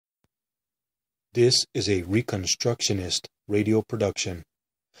This is a Reconstructionist radio production.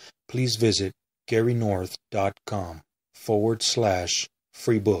 Please visit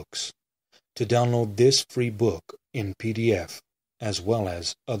GaryNorth.com/free books to download this free book in PDF as well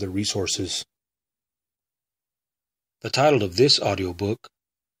as other resources. The title of this audiobook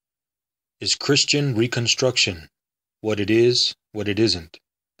is Christian Reconstruction: What It Is, What It Isn't,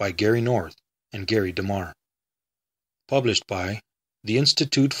 by Gary North and Gary DeMar. Published by the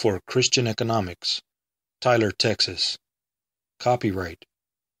Institute for Christian Economics, Tyler, Texas. Copyright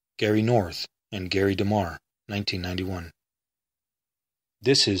Gary North and Gary DeMar, 1991.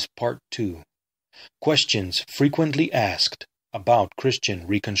 This is Part 2. Questions Frequently Asked About Christian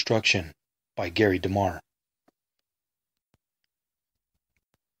Reconstruction by Gary DeMar.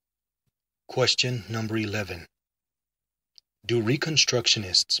 Question number 11. Do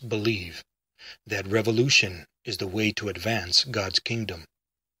Reconstructionists believe that revolution is the way to advance God's kingdom?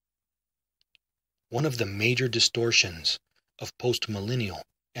 One of the major distortions of postmillennial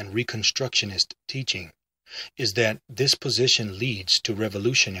and Reconstructionist teaching is that this position leads to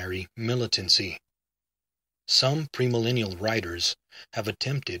revolutionary militancy. Some premillennial writers have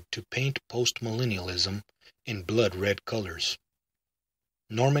attempted to paint postmillennialism in blood-red colors.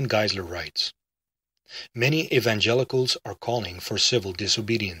 Norman Geisler writes, "Many evangelicals are calling for civil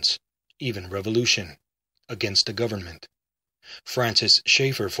disobedience, even revolution, against the government. Francis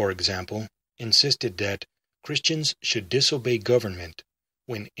Schaeffer, for example, insisted that Christians should disobey government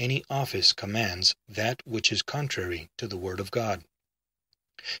when any office commands that which is contrary to the Word of God.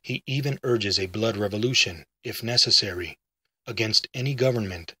 He even urges a blood revolution, if necessary, against any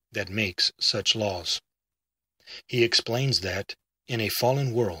government that makes such laws. He explains that, in a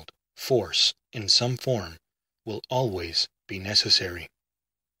fallen world, force, in some form, will always be necessary."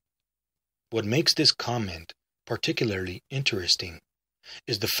 What makes this comment particularly interesting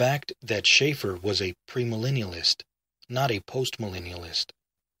is the fact that Schaeffer was a premillennialist, not a postmillennialist.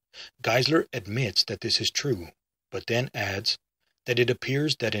 Geisler admits that this is true, but then adds that it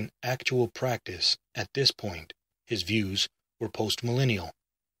appears that in actual practice, at this point, his views were postmillennial.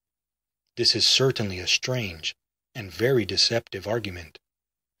 This is certainly a strange and very deceptive argument.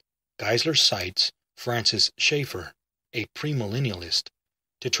 Geisler cites Francis Schaeffer, a premillennialist,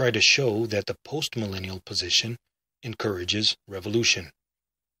 to try to show that the postmillennial position encourages revolution.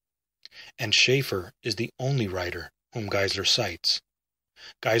 And Schaeffer is the only writer whom Geisler cites.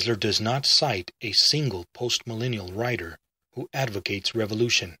 Geisler does not cite a single postmillennial writer who advocates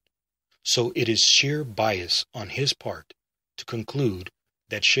revolution, so it is sheer bias on his part to conclude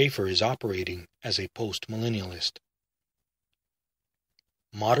that Schaeffer is operating as a postmillennialist.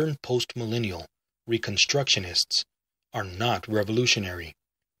 Modern postmillennial Reconstructionists are not revolutionary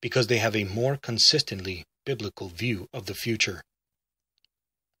because they have a more consistently biblical view of the future.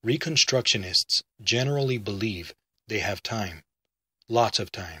 Reconstructionists generally believe they have time, lots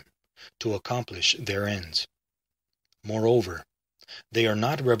of time, to accomplish their ends. Moreover, they are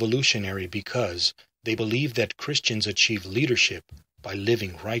not revolutionary because they believe that Christians achieve leadership by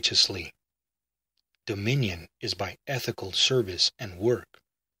living righteously. Dominion is by ethical service and work,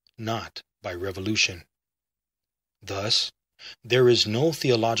 not by revolution. Thus, there is no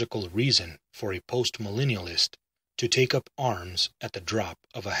theological reason for a postmillennialist to take up arms at the drop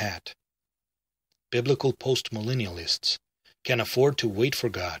of a hat. Biblical postmillennialists can afford to wait for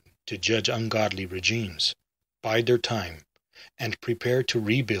God to judge ungodly regimes, bide their time, and prepare to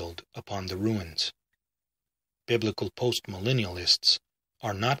rebuild upon the ruins. Biblical postmillennialists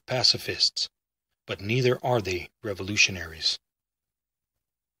are not pacifists, but neither are they revolutionaries.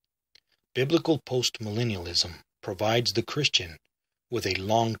 Biblical postmillennialism provides the Christian with a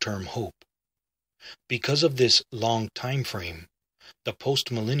long-term hope. Because of this long time frame, the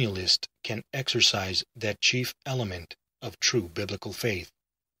postmillennialist can exercise that chief element of true biblical faith,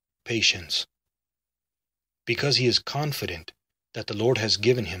 patience. Because he is confident that the Lord has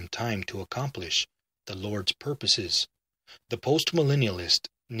given him time to accomplish the Lord's purposes, the postmillennialist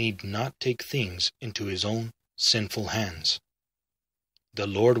need not take things into his own sinful hands. The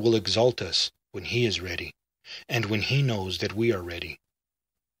Lord will exalt us when He is ready, and when He knows that we are ready.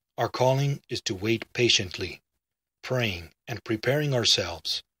 Our calling is to wait patiently, praying and preparing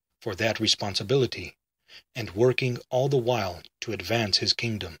ourselves for that responsibility, and working all the while to advance His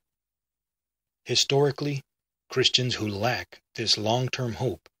kingdom. Historically, Christians who lack this long-term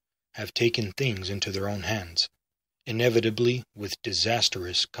hope have taken things into their own hands, inevitably with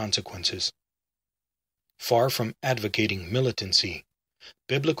disastrous consequences. Far from advocating militancy,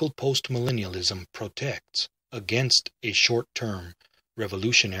 biblical postmillennialism protects against a short-term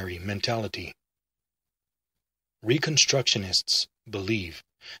revolutionary mentality. Reconstructionists believe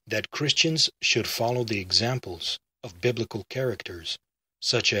that Christians should follow the examples of biblical characters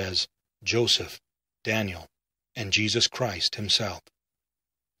such as Joseph, Daniel, and Jesus Christ himself.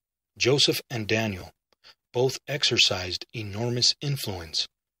 Joseph and Daniel both exercised enormous influence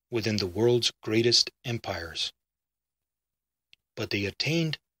within the world's greatest empires. But they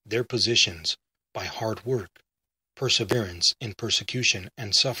attained their positions by hard work, perseverance in persecution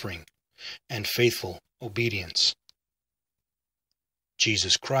and suffering, and faithful obedience.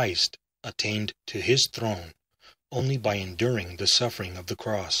 Jesus Christ attained to his throne only by enduring the suffering of the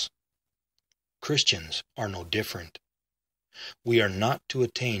cross. Christians are no different. We are not to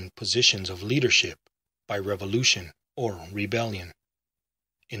attain positions of leadership by revolution or rebellion.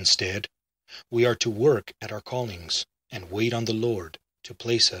 Instead, we are to work at our callings and wait on the Lord to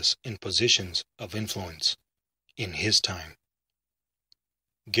place us in positions of influence in His time.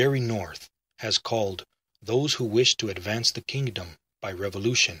 Gary North has called those who wish to advance the kingdom by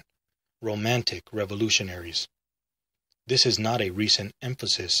revolution romantic revolutionaries. This is not a recent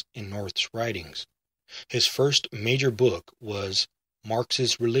emphasis in North's writings. His first major book was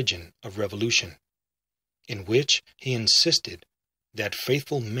Marx's Religion of Revolution, in which he insisted that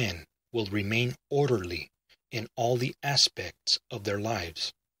faithful men will remain orderly in all the aspects of their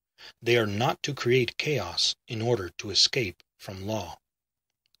lives. They are not to create chaos in order to escape from law.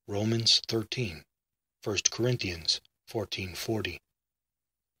 Romans 13, 1 Corinthians 14:40.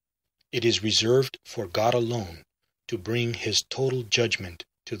 It is reserved for God alone to bring His total judgment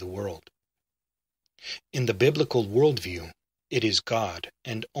to the world. In the biblical worldview, it is God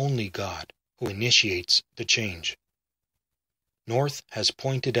and only God who initiates the change. North has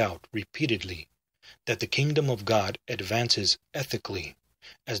pointed out repeatedly that the kingdom of God advances ethically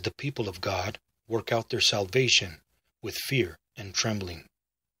as the people of God work out their salvation with fear and trembling.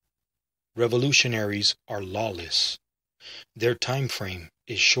 Revolutionaries are lawless. Their time frame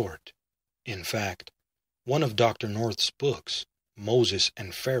is short. In fact, one of Dr. North's books, Moses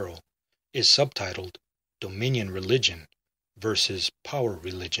and Pharaoh, is subtitled Dominion Religion versus Power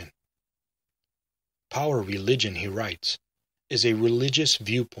Religion. Power religion, he writes, is a religious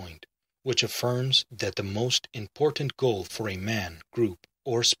viewpoint which affirms that the most important goal for a man, group,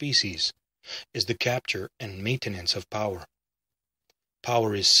 or species is the capture and maintenance of power.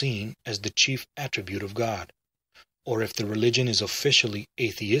 Power is seen as the chief attribute of God, or if the religion is officially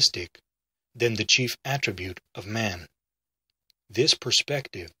atheistic, then the chief attribute of man. This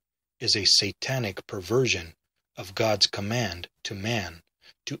perspective is a satanic perversion of God's command to man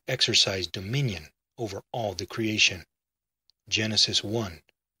to exercise dominion over all the creation. Genesis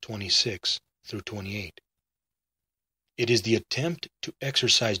 1:26 through 28. It is the attempt to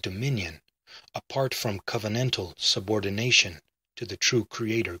exercise dominion apart from covenantal subordination to the true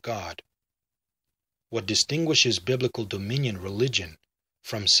Creator God. What distinguishes biblical dominion religion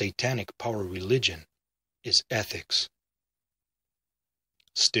from satanic power religion is ethics.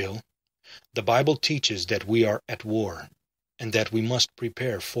 Still, the Bible teaches that we are at war and that we must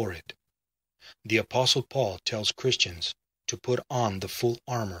prepare for it. The Apostle Paul tells Christians to put on the full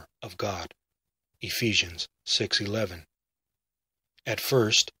armor of God. Ephesians 6:11. At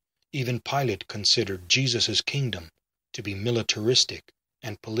first, even Pilate considered Jesus' kingdom to be militaristic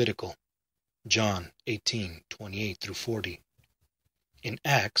and political. John 18:28 through 40. In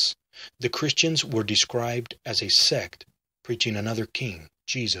Acts, the Christians were described as a sect preaching another king,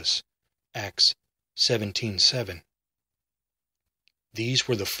 Jesus. Acts 17:7. These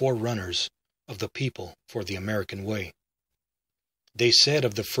were the forerunners of the people for the American way. They said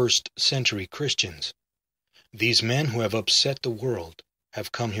of the first century Christians, "These men who have upset the world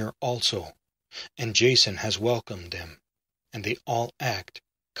have come here also, and Jason has welcomed them, and they all act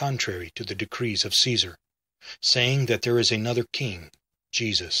contrary to the decrees of Caesar, saying that there is another king,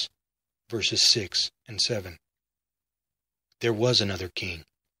 Jesus." Verses 6 and 7. There was another king,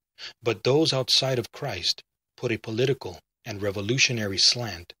 but those outside of Christ put a political and revolutionary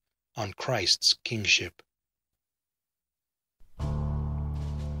slant on Christ's kingship.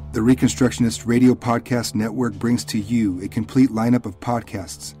 The Reconstructionist Radio Podcast Network brings to you a complete lineup of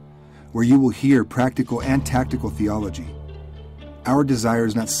podcasts where you will hear practical and tactical theology. Our desire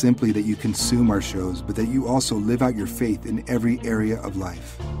is not simply that you consume our shows, but that you also live out your faith in every area of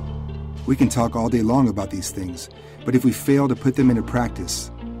life. We can talk all day long about these things, but if we fail to put them into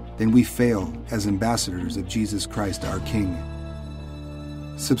practice, then we fail as ambassadors of Jesus Christ, our King.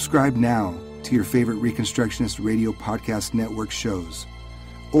 Subscribe now to your favorite Reconstructionist Radio Podcast Network shows,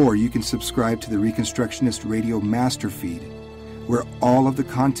 or you can subscribe to the Reconstructionist Radio Master Feed, where all of the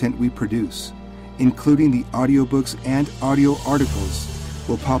content we produce, including the audiobooks and audio articles,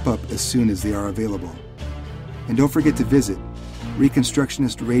 will pop up as soon as they are available. And don't forget to visit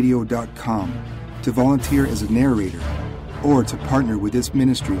ReconstructionistRadio.com to volunteer as a narrator or to partner with this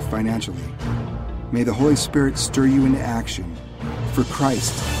ministry financially. May the Holy Spirit stir you into action for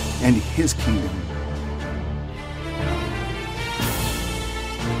Christ and His kingdom.